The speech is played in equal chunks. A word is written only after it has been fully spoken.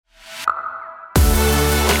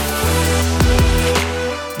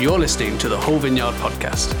You're listening to the Whole Vineyard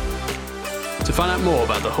podcast. To find out more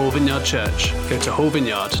about the Whole Vineyard Church, go to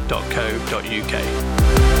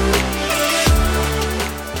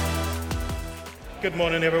wholevineyard.co.uk. Good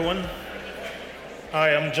morning, everyone.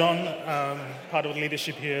 Hi, I'm John. I'm part of the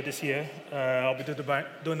leadership here this year. I'll be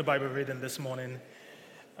doing the Bible reading this morning.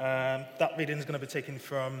 That reading is going to be taken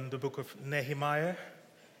from the book of Nehemiah,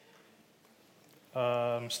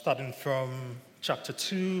 starting from chapter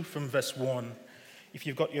 2, from verse 1. If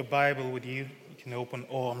you've got your Bible with you, you can open,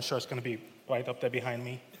 or I'm sure it's going to be right up there behind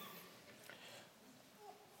me.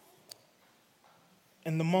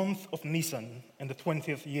 In the month of Nisan, in the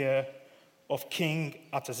 20th year of King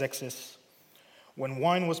Artaxerxes, when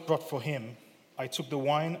wine was brought for him, I took the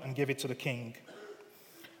wine and gave it to the king.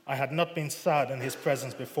 I had not been sad in his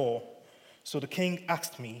presence before, so the king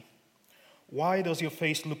asked me, "Why does your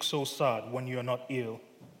face look so sad when you are not ill?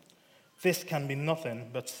 This can be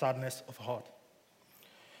nothing but sadness of heart."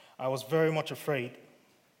 I was very much afraid,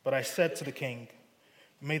 but I said to the king,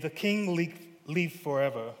 "May the king live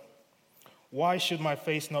forever. Why should my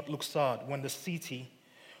face not look sad when the city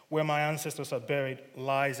where my ancestors are buried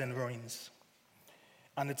lies in ruins,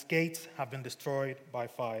 and its gates have been destroyed by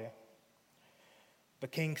fire?" The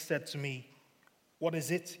king said to me, "What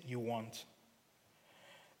is it you want?"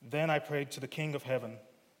 Then I prayed to the King of heaven,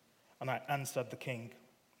 and I answered the king,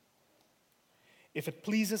 "If it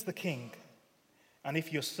pleases the king, and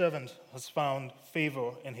if your servant has found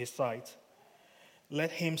favor in his sight,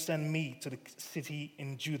 let him send me to the city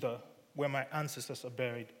in Judah where my ancestors are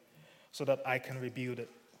buried, so that I can rebuild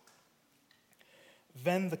it."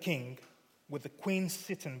 Then the king, with the queen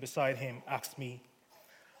sitting beside him, asked me,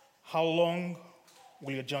 "How long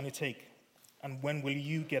will your journey take, and when will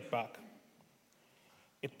you get back?"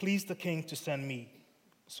 It pleased the king to send me,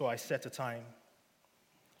 so I set a time.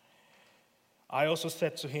 I also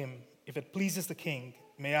said to him, "If it pleases the king,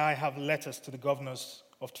 may I have letters to the governors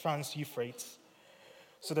of Trans-Euphrates,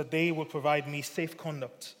 so that they will provide me safe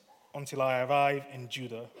conduct until I arrive in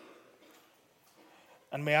Judah.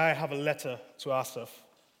 And may I have a letter to Asaph,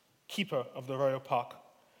 keeper of the royal park,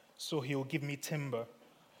 so he will give me timber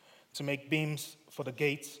to make beams for the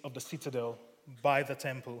gates of the citadel by the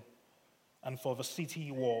temple, and for the city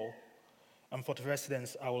wall, and for the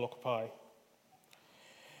residence I will occupy."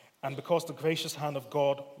 And because the gracious hand of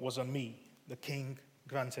God was on me, the king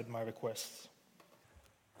granted my requests.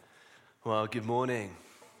 Well, good morning.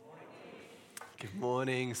 Good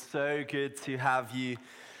morning. So good to have you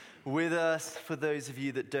with us. For those of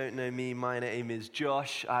you that don't know me, my name is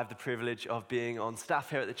Josh. I have the privilege of being on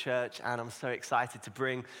staff here at the church, and I'm so excited to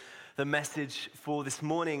bring the message for this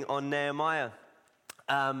morning on Nehemiah.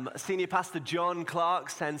 Senior Pastor John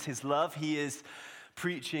Clark sends his love. He is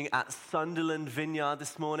preaching at Sunderland Vineyard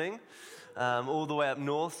this morning, all the way up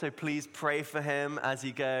north, so please pray for him as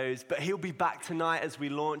he goes. But he'll be back tonight as we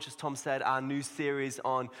launch, as Tom said, our new series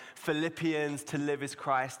on Philippians, to live is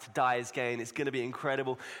Christ, to die is gain. It's going to be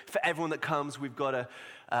incredible. For everyone that comes, we've got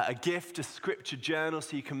a gift, a scripture journal,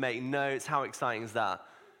 so you can make notes. How exciting is that?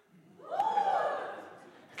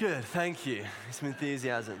 Good, thank you. Some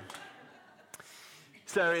enthusiasm.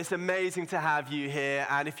 So it's amazing to have you here,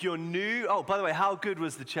 and if you're new, oh, by the way, how good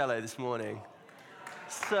was the cello this morning?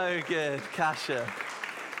 So good, Kasha.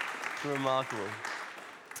 Remarkable.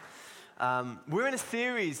 We're in a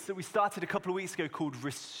series that we started a couple of weeks ago called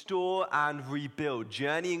Restore and Rebuild,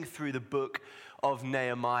 journeying through the book of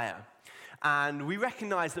Nehemiah. And we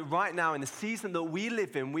recognize that right now in the season that we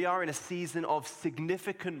live in, we are in a season of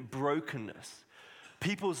significant brokenness.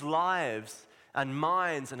 People's lives and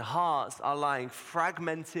minds and hearts are lying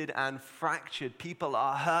fragmented and fractured. People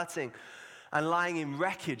are hurting and lying in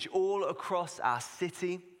wreckage all across our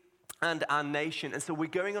city and our nation. And so we're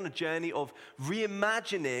going on a journey of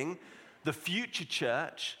reimagining the future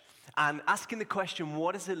church and asking the question,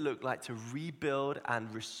 what does it look like to rebuild and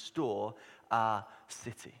restore our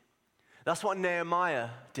city? That's what Nehemiah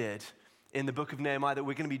did in the book of Nehemiah that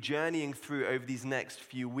we're going to be journeying through over these next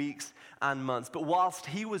few weeks and months. But whilst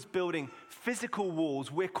he was building physical walls,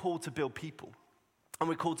 we're called to build people, and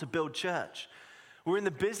we're called to build church. We're in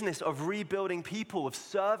the business of rebuilding people, of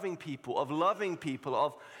serving people, of loving people,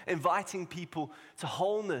 of inviting people to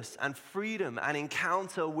wholeness and freedom and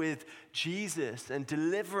encounter with Jesus and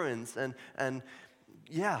deliverance and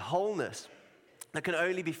wholeness that can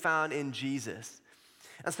only be found in Jesus.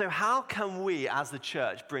 And so how can we as the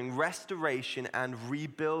church bring restoration and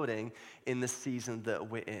rebuilding in the season that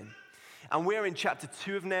we're in? And we're in chapter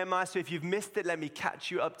 2 of Nehemiah, so if you've missed it, let me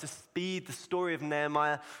catch you up to speed. The story of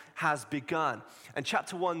Nehemiah has begun. And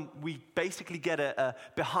chapter 1, we basically get a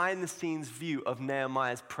behind-the-scenes view of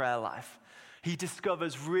Nehemiah's prayer life. He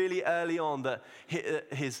discovers really early on that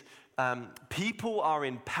his people are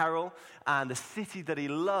in peril, and the city that he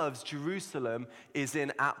loves, Jerusalem, is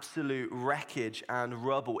in absolute wreckage and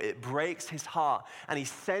rubble. It breaks his heart, and he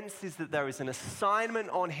senses that there is an assignment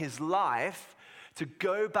on his life to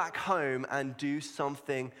go back home and do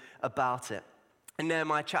something about it. In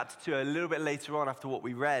Nehemiah chapter 2, a little bit later on after what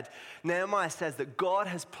we read, Nehemiah says that God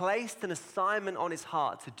has placed an assignment on his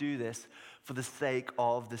heart to do this for the sake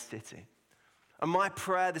of the city. And my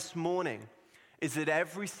prayer this morning is that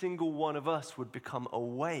every single one of us would become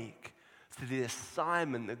awake to the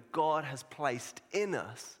assignment that God has placed in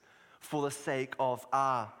us for the sake of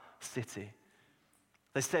our city.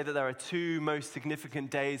 They say that there are two most significant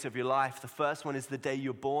days of your life. The first one is the day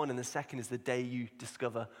you're born, and the second is the day you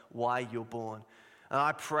discover why you're born. And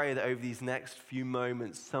I pray that over these next few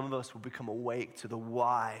moments, some of us will become awake to the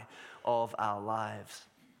why of our lives.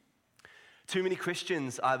 Too many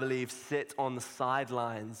Christians, I believe, sit on the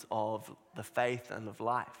sidelines of the faith and of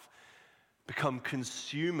life, become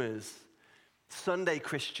consumers, Sunday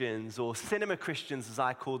Christians, or cinema Christians as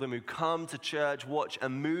I call them, who come to church, watch a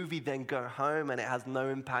movie, then go home, and it has no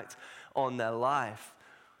impact on their life.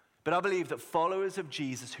 But I believe that followers of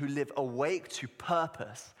Jesus who live awake to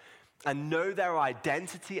purpose and know their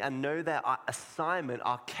identity and know their assignment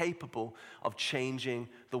are capable of changing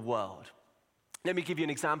the world. Let me give you an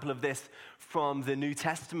example of this from the New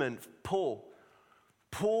Testament. Paul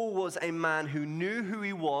was a man who knew who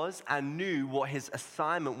he was and knew what his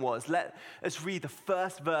assignment was. Let us read the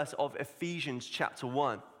first verse of Ephesians chapter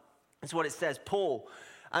 1. It's what it says. Paul,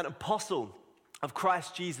 an apostle of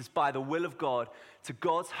Christ Jesus by the will of God, to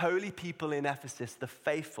God's holy people in Ephesus, the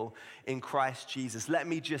faithful in Christ Jesus. Let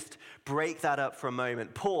me just break that up for a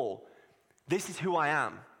moment. Paul, this is who I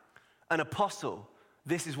am. An apostle,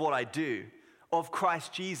 this is what I do. Of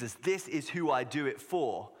Christ Jesus, this is who I do it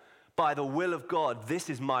for. By the will of God, this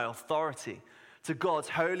is my authority. To God's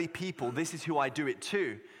holy people, this is who I do it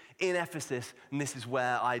to. In Ephesus, and this is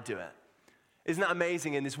where I do it. Isn't that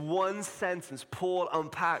amazing? In this one sentence, Paul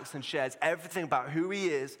unpacks and shares everything about who he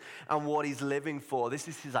is and what he's living for. This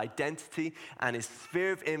is his identity and his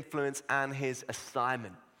sphere of influence and his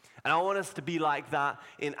assignment. And I want us to be like that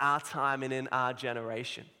in our time and in our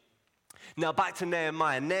generation. Now back to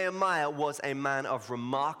Nehemiah. Nehemiah was a man of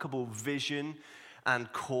remarkable vision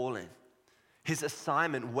and calling. His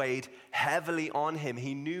assignment weighed heavily on him.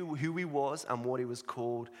 He knew who he was and what he was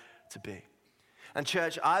called to be. And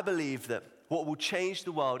church, I believe that what will change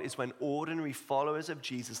the world is when ordinary followers of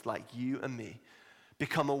Jesus like you and me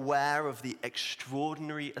become aware of the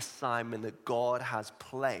extraordinary assignment that God has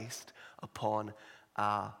placed upon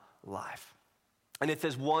our life. And if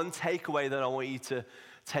there's one takeaway that I want you to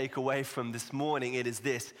take away from this morning, it is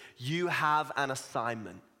this: you have an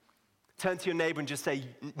assignment. Turn to your neighbor and just say,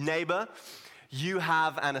 neighbor, you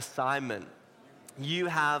have an assignment. You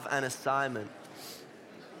have an assignment.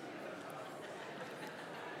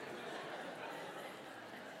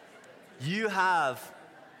 You have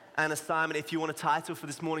an assignment. If you want a title for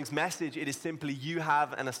this morning's message, it is simply, you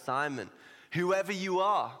have an assignment. Whoever you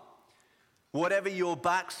are, whatever your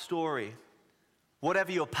backstory,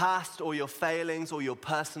 whatever your past or your failings or your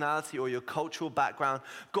personality or your cultural background,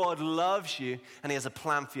 God loves you and he has a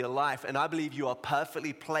plan for your life. And I believe you are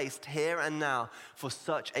perfectly placed here and now for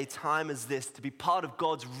such a time as this to be part of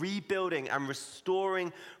God's rebuilding and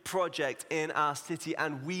restoring project in our city.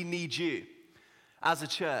 And we need you as a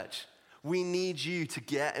church. We need you to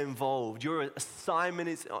get involved. Your assignment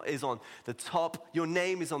is on the top. Your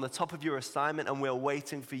name is on the top of your assignment, and we're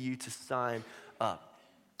waiting for you to sign up.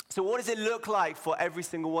 So what does it look like for every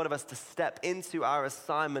single one of us to step into our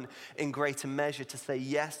assignment in greater measure, to say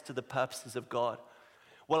yes to the purposes of God?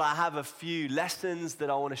 Well, I have a few lessons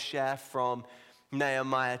that I want to share from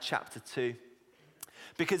Nehemiah chapter 2.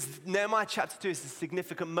 Because Nehemiah chapter 2 is a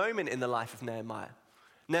significant moment in the life of Nehemiah.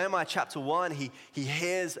 Nehemiah chapter 1, he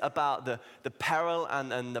hears about the peril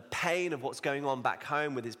and the pain of what's going on back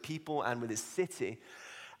home with his people and with his city.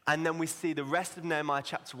 And then we see the rest of Nehemiah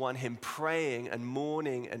chapter 1, him praying and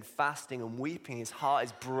mourning and fasting and weeping. His heart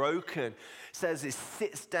is broken. It says he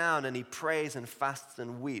sits down and he prays and fasts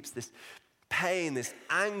and weeps. This pain, this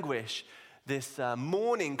anguish, this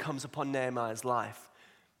mourning comes upon Nehemiah's life.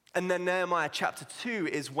 And then Nehemiah chapter 2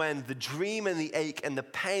 is when the dream and the ache and the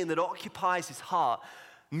pain that occupies his heart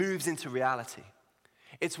moves into reality.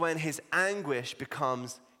 It's when his anguish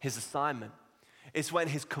becomes his assignment. It's when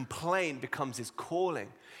his complaint becomes his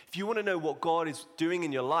calling. If you want to know what God is doing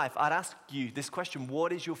in your life, I'd ask you this question: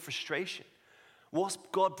 what is your frustration? What's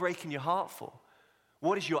God breaking your heart for?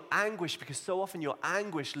 What is your anguish? Because so often your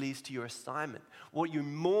anguish leads to your assignment. What you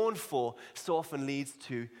mourn for so often leads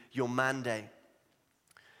to your mandate.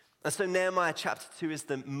 And so Nehemiah chapter 2 is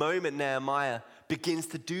the moment Nehemiah begins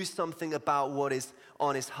to do something about what is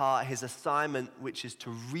on his heart, his assignment, which is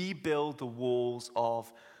to rebuild the walls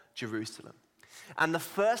of Jerusalem. And the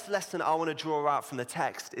first lesson I want to draw out from the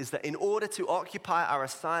text is that in order to occupy our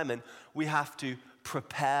assignment, we have to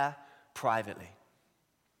prepare privately.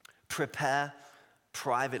 Prepare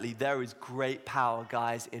privately. There is great power,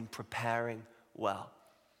 guys, in preparing well.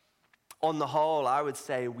 On the whole, I would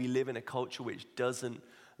say we live in a culture which doesn't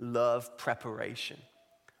love preparation.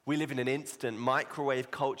 We live in an instant microwave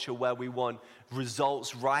culture where we want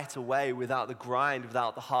results right away without the grind,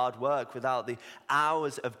 without the hard work, without the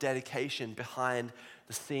hours of dedication behind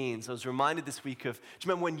the scenes. I was reminded this week of, do you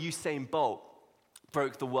remember when Usain Bolt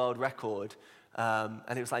broke the world record? And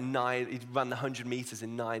it was like he ran the 100 meters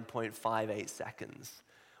in 9.58 seconds.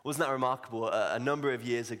 Wasn't that remarkable? A number of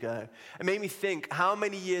years ago. It made me think how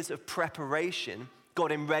many years of preparation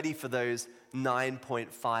got him ready for those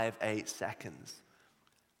 9.58 seconds.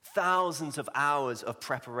 Thousands of hours of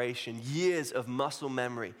preparation, years of muscle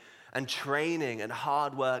memory and training and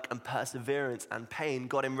hard work and perseverance and pain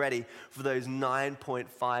got him ready for those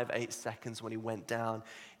 9.58 seconds when he went down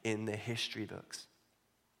in the history books.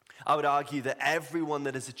 I would argue that everyone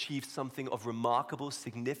that has achieved something of remarkable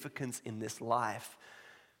significance in this life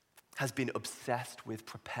has been obsessed with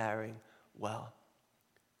preparing well.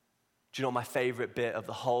 Do you know what my favorite bit of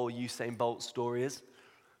the whole Usain Bolt story is?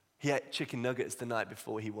 He ate chicken nuggets the night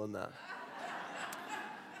before he won that.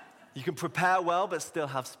 You can prepare well, but still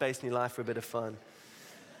have space in your life for a bit of fun.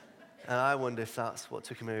 And I wonder if that's what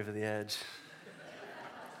took him over the edge.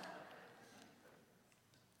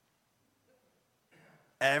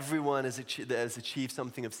 Everyone that has achieved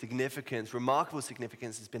something of significance, remarkable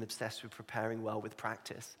significance, has been obsessed with preparing well with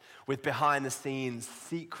practice, with behind the scenes,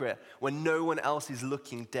 secret, when no one else is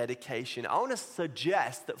looking, dedication. I want to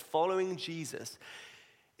suggest that following Jesus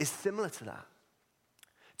is similar to that.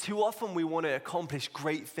 Too often we want to accomplish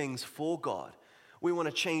great things for God. We want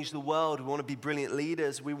to change the world. We want to be brilliant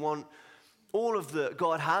leaders. We want all of that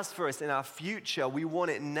God has for us in our future. We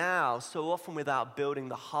want it now, so often without building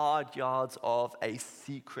the hard yards of a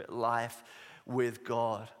secret life with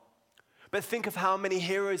God. But think of how many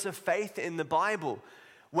heroes of faith in the Bible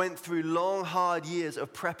went through long, hard years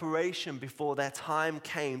of preparation before their time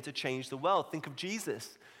came to change the world. Think of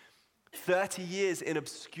Jesus, 30 years in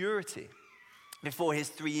obscurity before his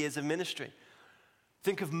 3 years of ministry.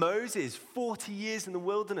 Think of Moses, 40 years in the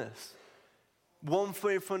wilderness, one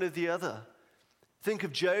foot in front of the other. Think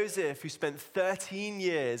of Joseph, who spent 13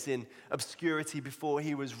 years in obscurity before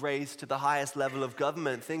he was raised to the highest level of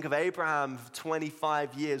government. Think of Abraham,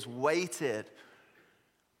 25 years waited.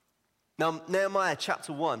 Now, Nehemiah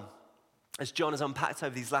chapter 1, as John has unpacked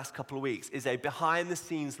over these last couple of weeks, is a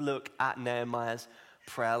behind-the-scenes look at Nehemiah's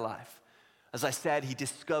prayer life. As I said, he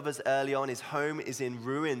discovers early on his home is in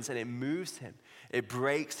ruins, and it moves him. It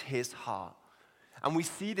breaks his heart. And we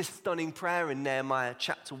see this stunning prayer in Nehemiah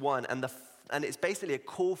chapter 1, and it's basically a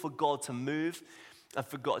call for God to move and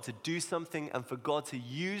for God to do something and for God to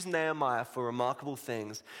use Nehemiah for remarkable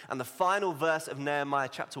things. And the final verse of Nehemiah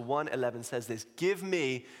chapter 1:11 says this: give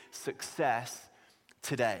me success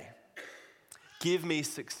today. Give me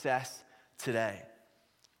success today.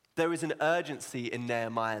 There is an urgency in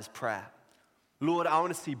Nehemiah's prayer. Lord, I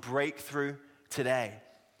want to see breakthrough today.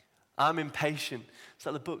 I'm impatient. It's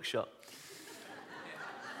at the bookshop.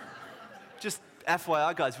 Just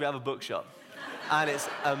FYI, guys, we have a bookshop. And it's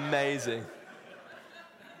amazing.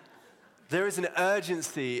 There is an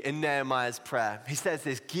urgency in Nehemiah's prayer. He says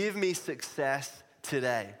this: give me success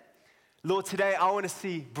today. Lord, today I want to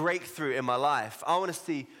see breakthrough in my life. I want to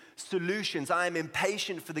see solutions. I am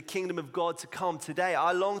impatient for the kingdom of God to come today.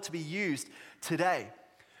 I long to be used today.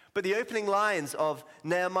 But the opening lines of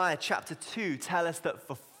Nehemiah chapter 2 tell us that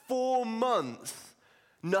for 4 months,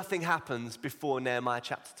 nothing happens before Nehemiah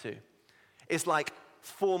chapter 2. It's like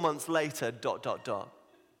 4 months later, ... It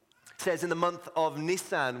says in the month of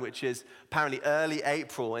Nisan, which is apparently early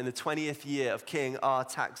April, in the 20th year of King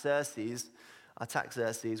Artaxerxes,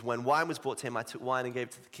 when wine was brought to him, I took wine and gave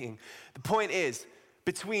it to the king. The point is,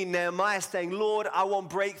 between Nehemiah saying, Lord, I want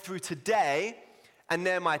breakthrough today, and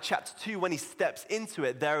Nehemiah chapter 2, when he steps into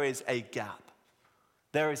it, there is a gap.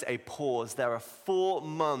 There is a pause. There are 4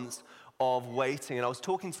 months of waiting. And I was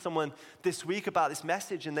talking to someone this week about this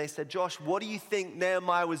message, and they said, Josh, what do you think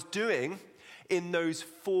Nehemiah was doing in those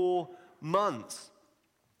 4 months?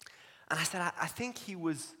 And I said, I think he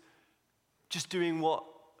was just doing what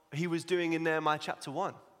he was doing in Nehemiah chapter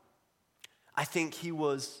 1. I think he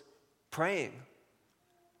was praying.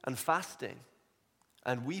 and fasting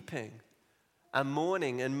and weeping and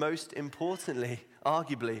mourning, and most importantly,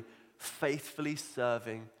 arguably, faithfully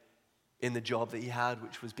serving in the job that he had,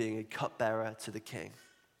 which was being a cupbearer to the king.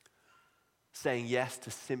 Saying yes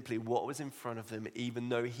to simply what was in front of him, even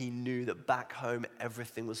though he knew that back home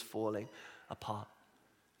everything was falling apart.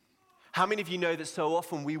 How many of you know that so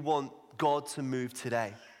often we want God to move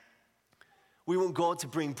today? We want God to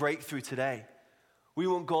bring breakthrough today. We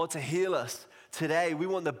want God to heal us today. We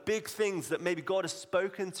want the big things that maybe God has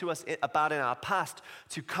spoken to us about in our past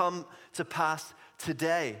to come to pass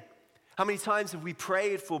today. How many times have we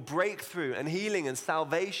prayed for breakthrough and healing and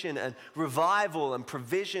salvation and revival and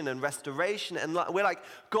provision and restoration? And we're like,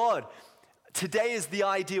 God, today is the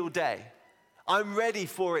ideal day. I'm ready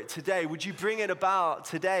for it today. Would you bring it about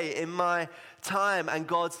today in my time? And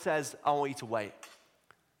God says, I want you to wait.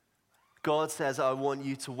 God says, I want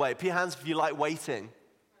you to wait. Put your hands if you like waiting.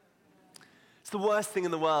 It's the worst thing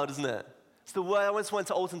in the world, isn't it? It's the worst. I once went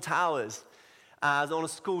to Alton Towers. I was on a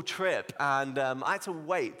school trip, and I had to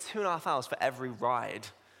wait 2.5 hours for every ride.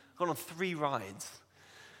 I got on 3 rides.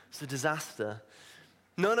 It's a disaster.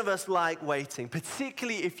 None of us like waiting,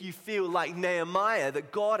 particularly if you feel like Nehemiah,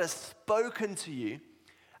 that God has spoken to you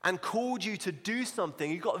and called you to do something.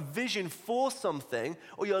 You've got a vision for something,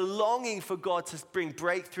 or you're longing for God to bring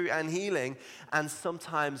breakthrough and healing, and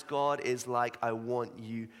sometimes God is like, I want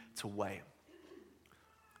you to wait.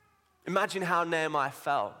 Imagine how Nehemiah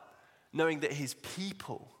felt, knowing that his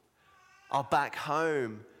people are back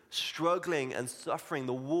home, struggling and suffering.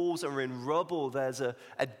 The walls are in rubble. There's a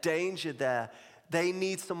danger there. They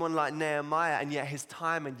need someone like Nehemiah, and yet his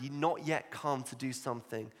time had not yet come to do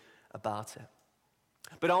something about it.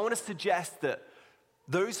 But I want to suggest that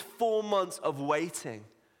those 4 months of waiting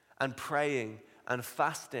and praying and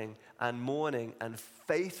fasting and mourning and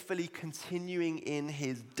faithfully continuing in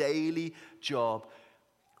his daily job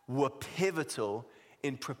were pivotal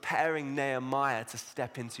in preparing Nehemiah to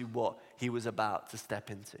step into what he was about to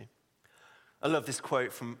step into. I love this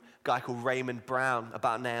quote from a guy called Raymond Brown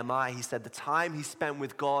about Nehemiah. He said, the time he spent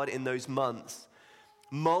with God in those months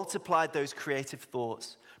multiplied those creative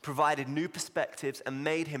thoughts, provided new perspectives, and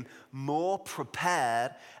made him more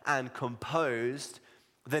prepared and composed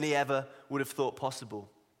than he ever would have thought possible.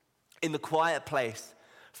 In the quiet place,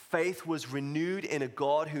 faith was renewed in a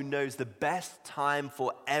God who knows the best time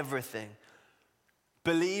for everything.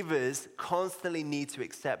 Believers constantly need to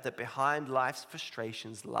accept that behind life's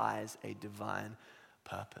frustrations lies a divine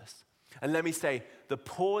purpose. And let me say, the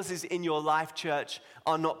pauses in your life, church,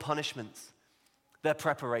 are not punishments. They're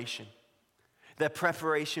preparation. They're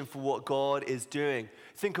preparation for what God is doing.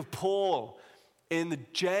 Think of Paul in the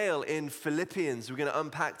jail in Philippians, we're going to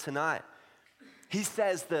unpack tonight. He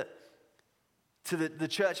says that to the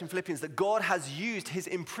church in Philippians that God has used his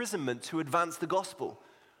imprisonment to advance the gospel.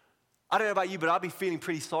 I don't know about you, but I'd be feeling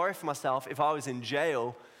pretty sorry for myself if I was in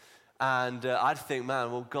jail and I'd think,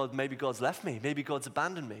 man, well, God, maybe God's left me. Maybe God's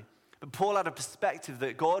abandoned me. But Paul had a perspective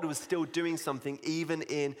that God was still doing something even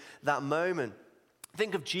in that moment.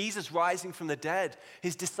 Think of Jesus rising from the dead.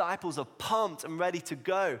 His disciples are pumped and ready to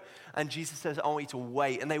go. And Jesus says, I want you to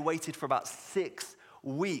wait. And they waited for about 6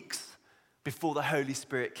 weeks before the Holy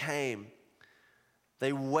Spirit came.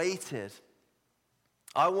 They waited.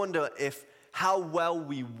 I wonder if how well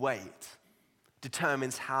we wait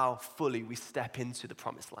determines how fully we step into the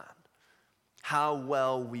promised land. How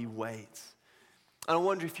well we wait. And I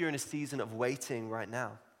wonder if you're in a season of waiting right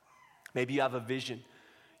now. Maybe you have a vision.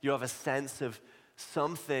 You have a sense of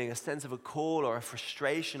something, a sense of a call or a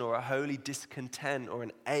frustration or a holy discontent or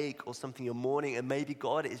an ache or something you're mourning, and maybe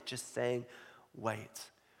God is just saying,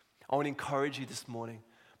 wait. I want to encourage you this morning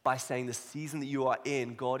by saying the season that you are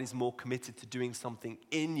in, God is more committed to doing something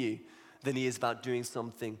in you than he is about doing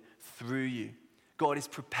something through you. God is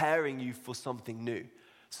preparing you for something new,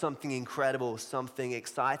 something incredible, something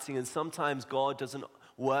exciting, and sometimes God doesn't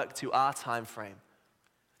work to our time frame.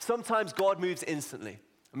 Sometimes God moves instantly,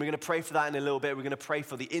 and we're going to pray for that in a little bit. We're going to pray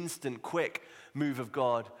for the instant, quick move of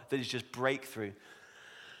God that is just breakthrough.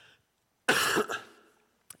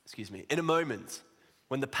 Excuse me. In a moment,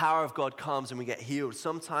 when the power of God comes and we get healed,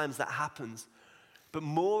 sometimes that happens. But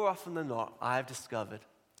more often than not, I have discovered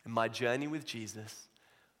in my journey with Jesus,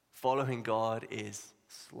 following God is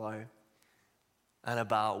slow and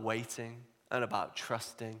about waiting and about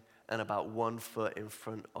trusting and about one foot in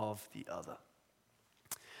front of the other.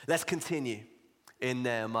 Let's continue in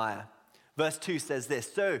Nehemiah. Verse 2 says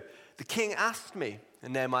this, so the king asked me,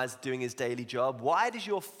 and Nehemiah's doing his daily job, why does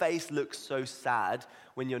your face look so sad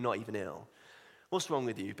when you're not even ill? What's wrong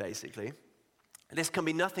with you, basically? This can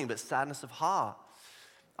be nothing but sadness of heart.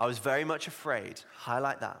 I was very much afraid,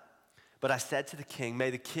 highlight that, But I said to the king,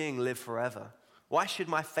 may the king live forever. Why should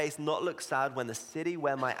my face not look sad when the city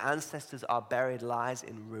where my ancestors are buried lies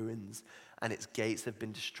in ruins and its gates have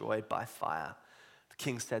been destroyed by fire? The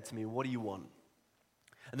king said to me, what do you want?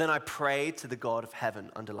 And then I prayed to the God of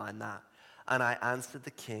heaven, underline that. And I answered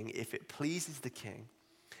the king, if it pleases the king,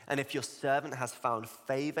 and if your servant has found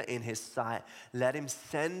favor in his sight, let him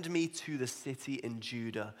send me to the city in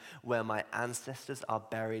Judah where my ancestors are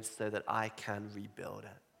buried so that I can rebuild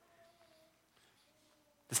it.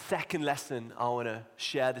 The second lesson I want to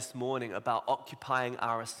share this morning about occupying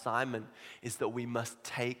our assignment is that we must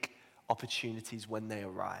take opportunities when they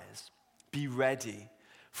arise. Be ready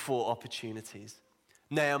for opportunities.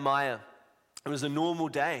 Nehemiah, it was a normal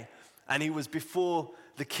day, and he was before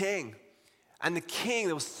the king. And the king,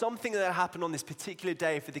 there was something that happened on this particular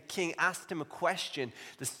day. For the king asked him a question.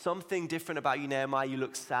 There's something different about you, Nehemiah. You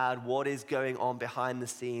look sad. What is going on behind the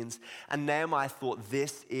scenes? And Nehemiah thought,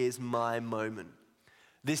 this is my moment.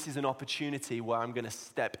 This is an opportunity where I'm going to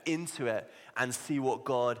step into it and see what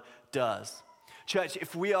God does. Church,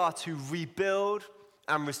 if we are to rebuild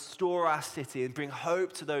and restore our city and bring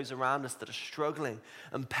hope to those around us that are struggling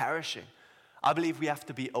and perishing, I believe we have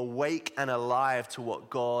to be awake and alive to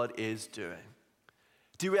what God is doing.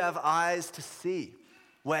 Do we have eyes to see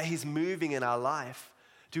where he's moving in our life?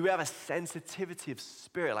 Do we have a sensitivity of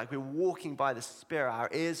spirit, like we're walking by the Spirit, our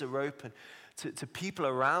ears are open to people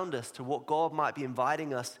around us, to what God might be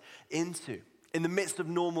inviting us into in the midst of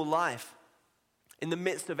normal life, in the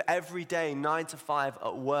midst of every day, 9 to 5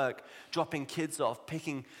 at work, dropping kids off,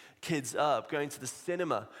 picking kids up, going to the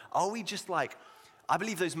cinema? Are we just like, I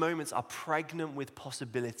believe those moments are pregnant with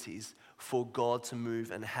possibilities for God to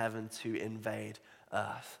move and heaven to invade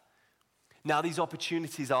earth. Now, these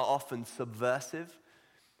opportunities are often subversive,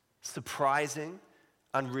 surprising,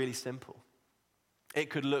 and really simple.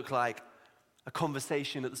 It could look like a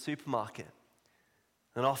conversation at the supermarket,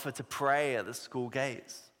 an offer to pray at the school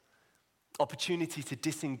gates, opportunity to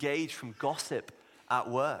disengage from gossip at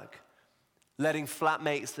work, letting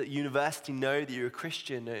flatmates at university know that you're a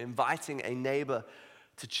Christian, or inviting a neighbor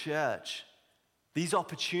to church. These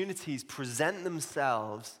opportunities present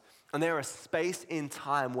themselves, and they're a space in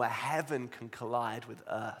time where heaven can collide with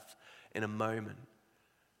earth in a moment.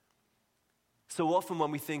 So often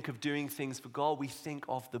when we think of doing things for God, we think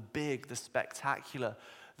of the big, the spectacular,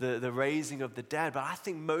 the raising of the dead. But I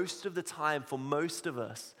think most of the time, for most of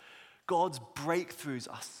us, God's breakthroughs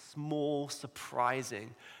are small,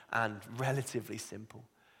 surprising, and relatively simple.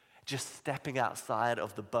 Just stepping outside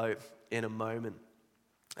of the boat in a moment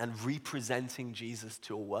and representing Jesus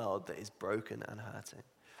to a world that is broken and hurting.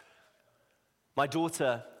 My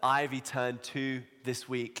daughter, Ivy, turned 2 this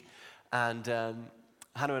week, and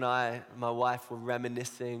Hannah and I, my wife, were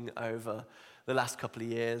reminiscing over the last couple of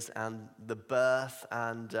years and the birth.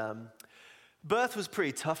 And birth was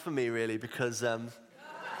pretty tough for me, really, because it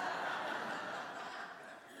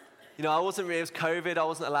was COVID. I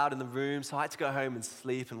wasn't allowed in the room, so I had to go home and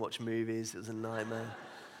sleep and watch movies. It was a nightmare.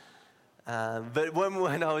 But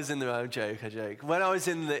when I was in the room, I joke. When I was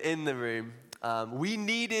in the room, we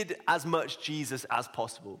needed as much Jesus as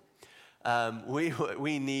possible.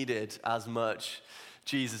 We needed as much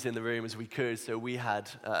Jesus in the room as we could. So we had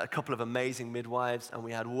a couple of amazing midwives, and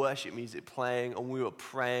we had worship music playing, and we were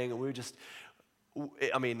praying, and we were just,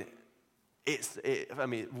 women,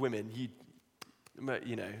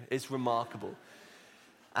 it's remarkable.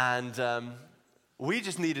 And we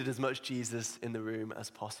just needed as much Jesus in the room as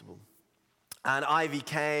possible. And Ivy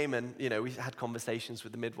came, and, we had conversations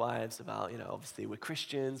with the midwives about, obviously we're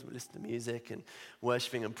Christians, we listen to music and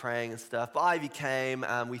worshiping and praying and stuff. But Ivy came,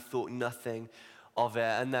 and we thought nothing of it.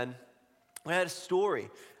 And then we had a story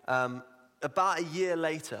about a year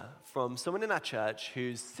later from someone in our church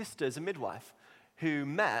whose sister is a midwife who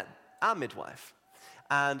met our midwife.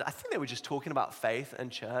 And I think they were just talking about faith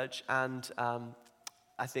and church. And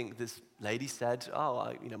I think this lady said,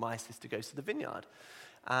 my sister goes to the Vineyard.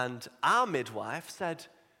 And our midwife said,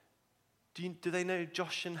 do they know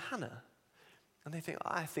Josh and Hannah? And they think,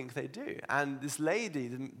 I think they do. And this lady,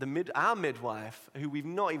 our midwife, who we've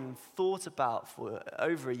not even thought about for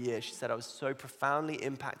over a year, she said, I was so profoundly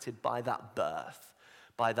impacted by that birth,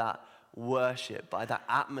 by that worship, by that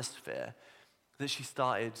atmosphere, that she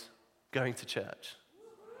started going to church.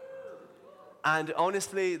 And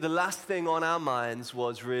honestly, the last thing on our minds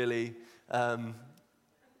was really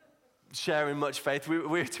sharing much faith. We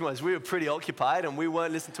were pretty occupied, and we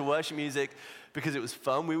weren't listening to worship music because it was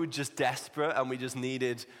fun. We were just desperate, and we just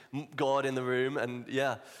needed God in the room. And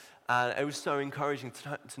it was so encouraging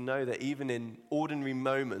to know that even in ordinary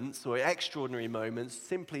moments or extraordinary moments,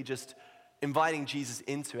 simply just inviting Jesus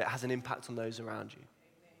into it has an impact on those around you.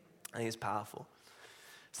 I think it's powerful.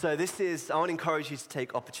 So I want to encourage you to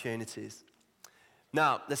take opportunities.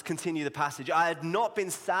 Now, let's continue the passage. I had not been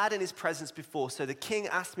sad in his presence before, so the king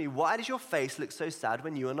asked me, why does your face look so sad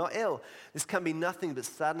when you are not ill? This can be nothing but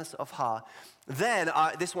sadness of heart. Then,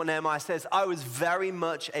 this is what Nehemiah says, I was very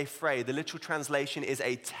much afraid. The literal translation is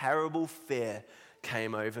a terrible fear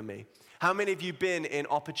came over me. How many of you been in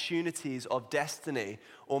opportunities of destiny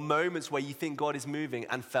or moments where you think God is moving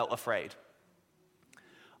and felt afraid?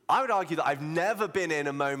 I would argue that I've never been in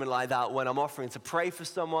a moment like that when I'm offering to pray for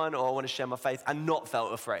someone or I want to share my faith and not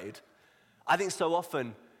felt afraid. I think so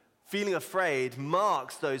often feeling afraid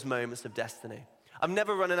marks those moments of destiny. I've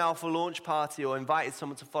never run an alpha launch party or invited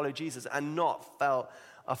someone to follow Jesus and not felt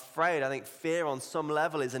afraid. I think fear on some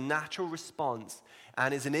level is a natural response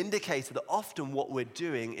and is an indicator that often what we're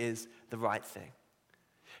doing is the right thing.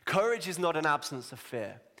 Courage is not an absence of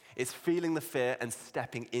fear. It's feeling the fear and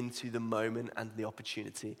stepping into the moment and the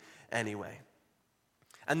opportunity anyway.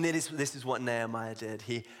 And this is what Nehemiah did.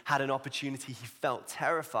 He had an opportunity. He felt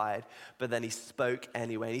terrified, but then he spoke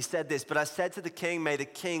anyway. And he said this, but I said to the king, may the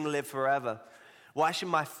king live forever. Why should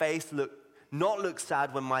my face not look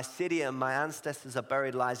sad when my city and my ancestors are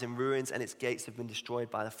buried lies in ruins and its gates have been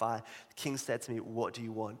destroyed by the fire? The king said to me, what do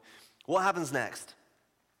you want? What happens next?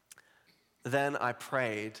 Then I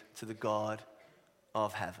prayed to the God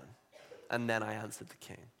of heaven. And then I answered the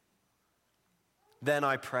king. Then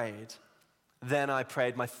I prayed.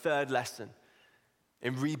 My third lesson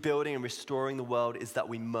in rebuilding and restoring the world is that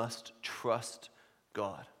we must trust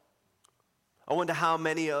God. I wonder how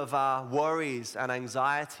many of our worries and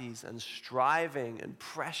anxieties and striving and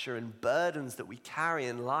pressure and burdens that we carry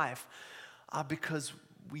in life are because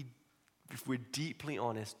we, if we're deeply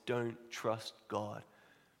honest, don't trust God,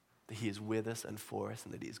 that he is with us and for us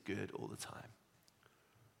and that he is good all the time.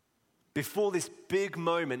 Before this big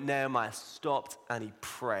moment, Nehemiah stopped and he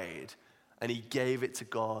prayed and he gave it to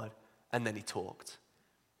God and then he talked.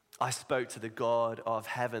 I spoke to the God of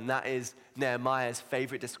heaven. That is Nehemiah's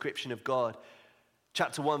favorite description of God.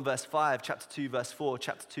 Chapter 1, verse 5, chapter 2, verse 4,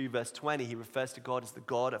 chapter 2, verse 20, he refers to God as the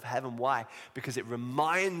God of heaven. Why? Because it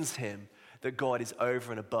reminds him that God is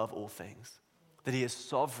over and above all things, that he is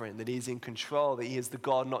sovereign, that he is in control, that he is the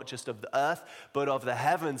God not just of the earth, but of the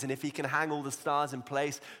heavens. And if he can hang all the stars in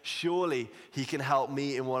place, surely he can help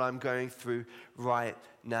me in what I'm going through right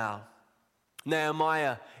now.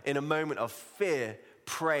 Nehemiah, in a moment of fear,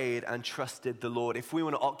 prayed and trusted the Lord. If we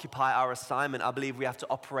want to occupy our assignment, I believe we have to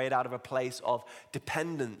operate out of a place of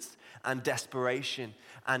dependence and desperation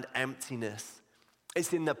and emptiness.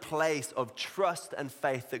 It's in the place of trust and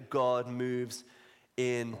faith that God moves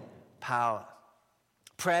in power.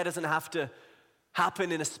 Prayer doesn't have to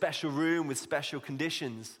happen in a special room with special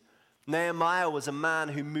conditions. Nehemiah was a man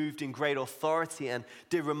who moved in great authority and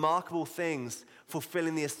did remarkable things,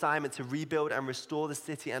 fulfilling the assignment to rebuild and restore the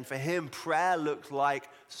city. And for him, prayer looked like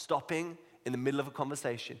stopping in the middle of a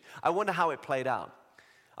conversation. I wonder how it played out.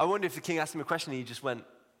 I wonder if the king asked him a question and he just went,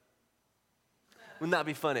 wouldn't that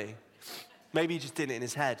be funny? Maybe he just did it in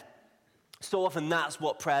his head. So often that's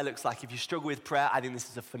what prayer looks like. If you struggle with prayer, I think this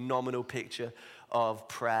is a phenomenal picture of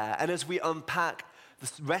prayer. And as we unpack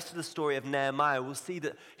the rest of the story of Nehemiah, we'll see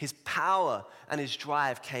that his power and his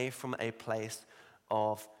drive came from a place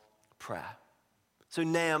of prayer. So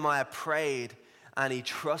Nehemiah prayed and he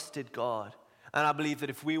trusted God. And I believe that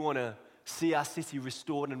if we want to see our city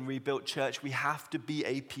restored and rebuilt, church, we have to be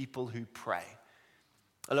a people who pray.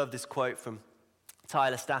 I love this quote from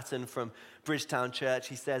Tyler Staton from Bridgetown Church.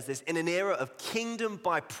 He says this, in an era of kingdom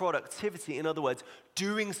by productivity, in other words,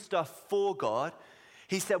 doing stuff for God,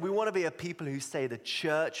 he said, we want to be a people who say the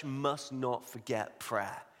church must not forget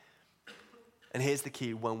prayer. And here's the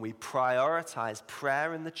key, when we prioritize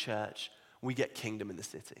prayer in the church, we get kingdom in the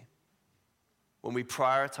city. When we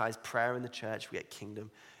prioritize prayer in the church, we get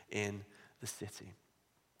kingdom in the city.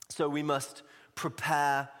 So we must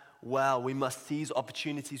prepare well. We must seize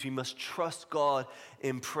opportunities. We must trust God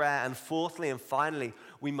in prayer. And fourthly and finally,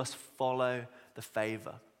 we must follow the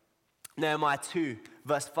favor. Nehemiah 2,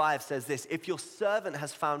 verse 5 says this, if your servant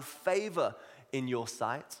has found favor in your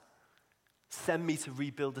sight, send me to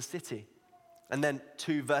rebuild the city. And then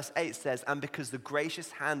 2 verse 8 says, and because the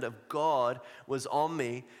gracious hand of God was on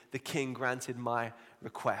me, the king granted my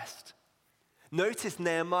request. Notice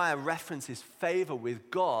Nehemiah references favor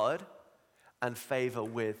with God and favor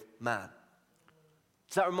with man.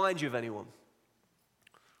 Does that remind you of anyone?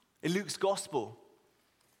 In Luke's gospel,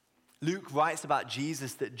 Luke writes about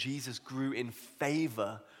Jesus, that Jesus grew in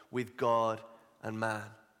favor with God and man.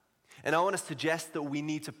 And I want to suggest that we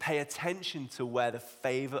need to pay attention to where the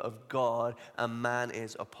favor of God and man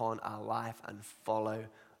is upon our life and follow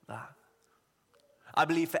that. I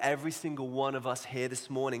believe for every single one of us here this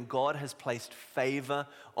morning, God has placed favor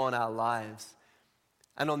on our lives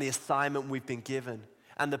and on the assignment we've been given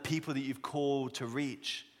and the people that you've called to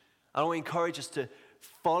reach. I want to encourage us to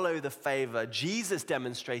follow the favor. Jesus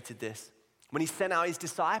demonstrated this when he sent out his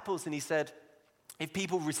disciples and he said, if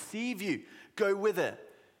people receive you, go with it.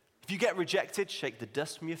 If you get rejected, shake the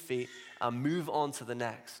dust from your feet and move on to the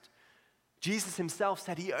next. Jesus himself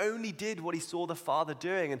said he only did what he saw the Father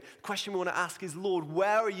doing. And the question we want to ask is, Lord,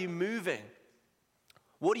 where are you moving?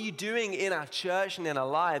 What are you doing in our church and in our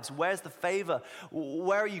lives? Where's the favor?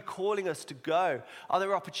 Where are you calling us to go? Are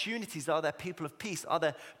there opportunities? Are there people of peace? Are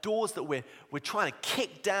there doors that we're trying to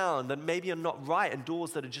kick down that maybe are not right, and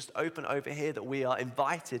doors that are just open over here that we are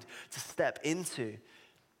invited to step into?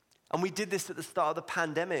 And we did this at the start of the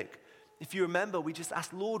pandemic. If you remember, we just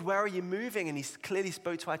asked, Lord, where are you moving? And he clearly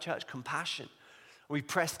spoke to our church, compassion. We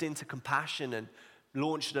pressed into compassion and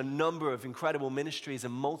launched a number of incredible ministries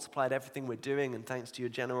and multiplied everything we're doing. And thanks to your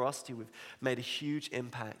generosity, we've made a huge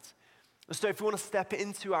impact. So if we want to step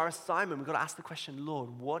into our assignment, we've got to ask the question, Lord,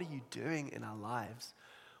 what are you doing in our lives?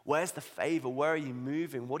 Where's the favor? Where are you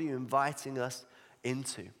moving? What are you inviting us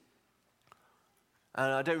into?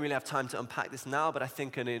 And I don't really have time to unpack this now, but I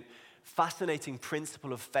think a fascinating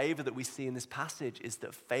principle of favor that we see in this passage is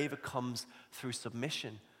that favor comes through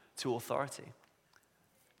submission to authority.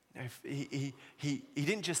 You know, he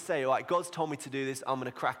didn't just say, all right, God's told me to do this, I'm going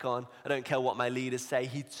to crack on. I don't care what my leaders say.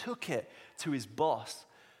 He took it to his boss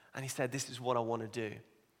and he said, this is what I want to do.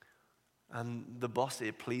 And the boss,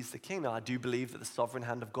 it pleased the king. Now, I do believe that the sovereign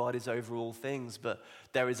hand of God is over all things, but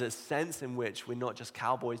there is a sense in which we're not just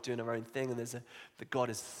cowboys doing our own thing, and that God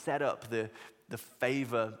has set up the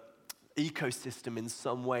favor ecosystem in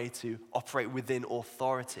some way to operate within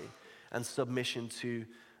authority and submission to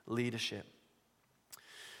leadership.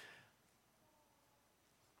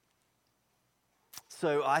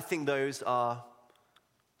 So I think those are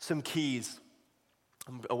some keys.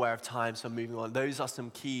 I'm aware of time, so I'm moving on. Those are some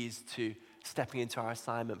keys to stepping into our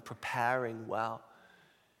assignment, preparing well,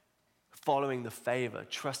 following the favor,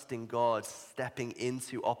 trusting God, stepping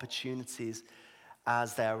into opportunities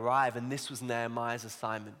as they arrive. And this was Nehemiah's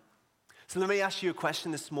assignment. So let me ask you a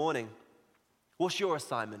question this morning. What's your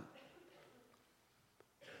assignment?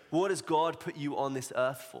 What has God put you on this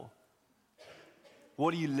earth for?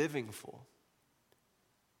 What are you living for?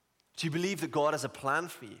 Do you believe that God has a plan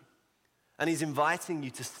for you? And he's inviting you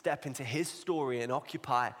to step into his story and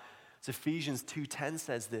occupy, as Ephesians 2:10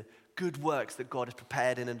 says, the good works that God has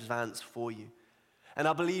prepared in advance for you. And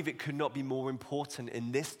I believe it could not be more important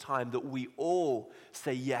in this time that we all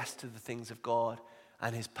say yes to the things of God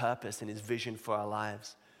and his purpose and his vision for our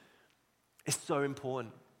lives. It's so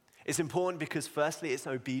important. It's important because firstly, it's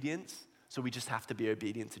obedience. So we just have to be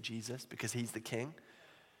obedient to Jesus because he's the king.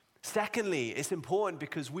 Secondly, it's important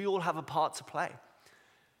because we all have a part to play.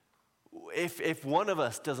 If one of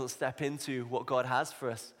us doesn't step into what God has for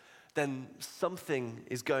us, then something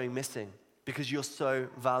is going missing because you're so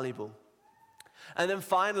valuable. And then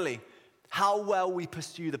finally, how well we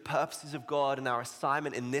pursue the purposes of God and our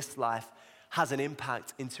assignment in this life has an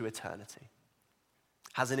impact into eternity.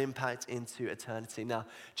 Has an impact into eternity. Now,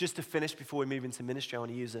 just to finish before we move into ministry, I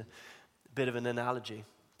want to use a bit of an analogy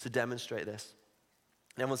to demonstrate this.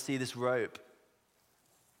 And we'll see this rope.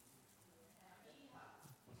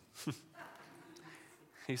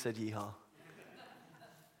 Who said yeehaw?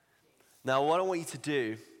 Now, what I want you to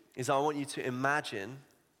do is I want you to imagine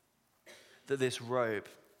that this rope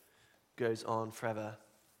goes on forever.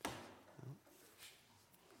 I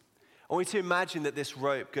want you to imagine that this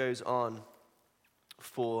rope goes on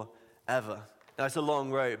forever. Now, it's a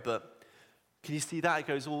long rope, but can you see that? It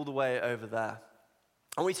goes all the way over there.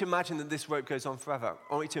 I want you to imagine that this rope goes on forever.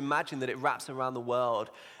 I want you to imagine that it wraps around the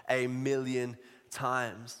world 1,000,000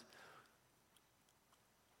 times.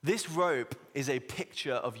 This rope is a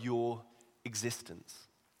picture of your existence.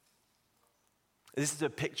 This is a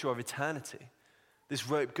picture of eternity. This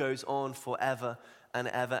rope goes on forever and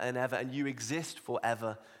ever and ever, and you exist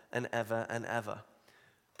forever and ever and ever.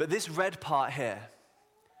 But this red part here,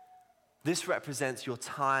 this represents your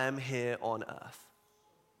time here on earth.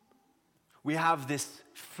 We have this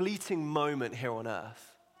fleeting moment here on earth.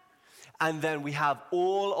 And then we have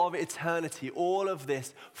all of eternity, all of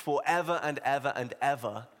this forever and ever and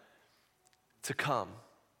ever to come.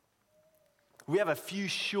 We have a few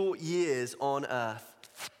short years on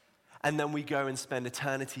earth, and then we go and spend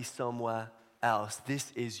eternity somewhere else.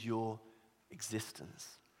 This is your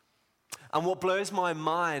existence. And what blows my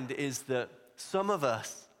mind is that some of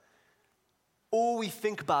us, all we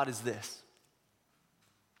think about is this.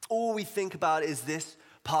 All we think about is this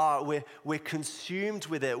part. We're consumed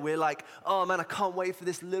with it. We're like, oh man, I can't wait for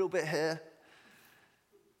this little bit here.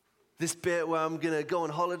 This bit where I'm going to go on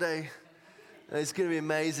holiday. And it's going to be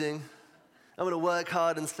amazing. I'm going to work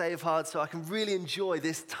hard and save hard so I can really enjoy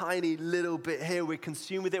this tiny little bit here. We're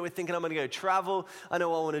consumed with it. We're thinking, I'm going to go travel. I know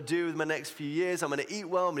what I want to do with my next few years. I'm going to eat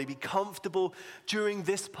well. I'm going to be comfortable during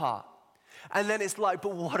this part. And then it's like,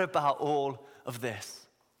 but what about all of this?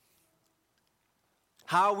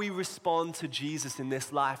 How we respond to Jesus in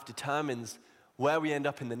this life determines where we end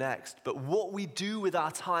up in the next. But what we do with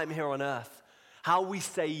our time here on earth, how we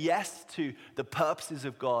say yes to the purposes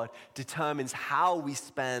of God, determines how we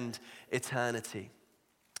spend eternity,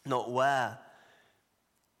 not where.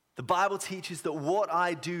 The Bible teaches that what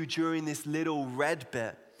I do during this little red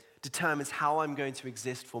bit determines how I'm going to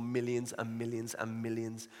exist for millions and millions and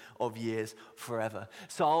millions of years forever.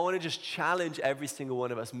 So I want to just challenge every single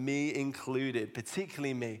one of us, me included,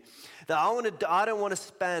 particularly me, that I don't want to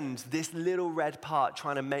spend this little red part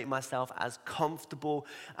trying to make myself as comfortable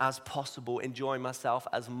as possible, enjoying myself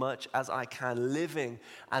as much as I can, living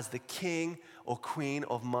as the king or queen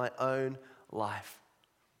of my own life.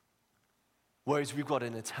 Whereas we've got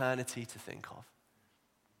an eternity to think of.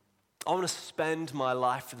 I want to spend my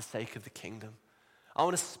life for the sake of the kingdom. I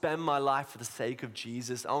want to spend my life for the sake of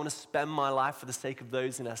Jesus. I want to spend my life for the sake of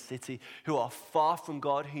those in our city who are far from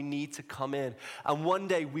God, who need to come in. And one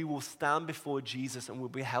day we will stand before Jesus and we'll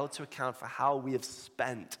be held to account for how we have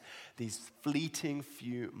spent these fleeting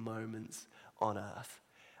few moments on earth.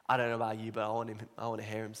 I don't know about you, but I want to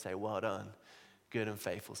hear him say, well done, good and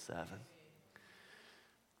faithful servant.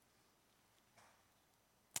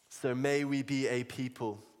 So may we be a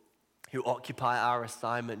people who occupy our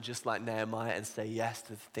assignment just like Nehemiah and say yes to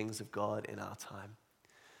the things of God in our time.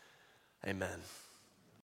 Amen.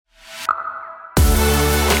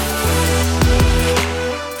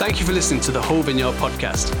 Thank you for listening to the Whole Vineyard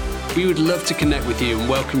podcast. We would love to connect with you and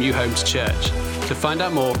welcome you home to church. To find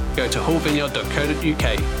out more, go to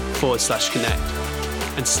wholevineyard.co.uk/connect.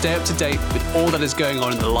 And to stay up to date with all that is going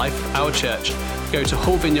on in the life of our church, go to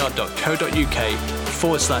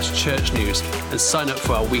wholevineyard.co.uk/church news and sign up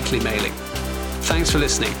for our weekly mailing. Thanks for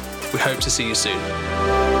listening. We hope to see you soon.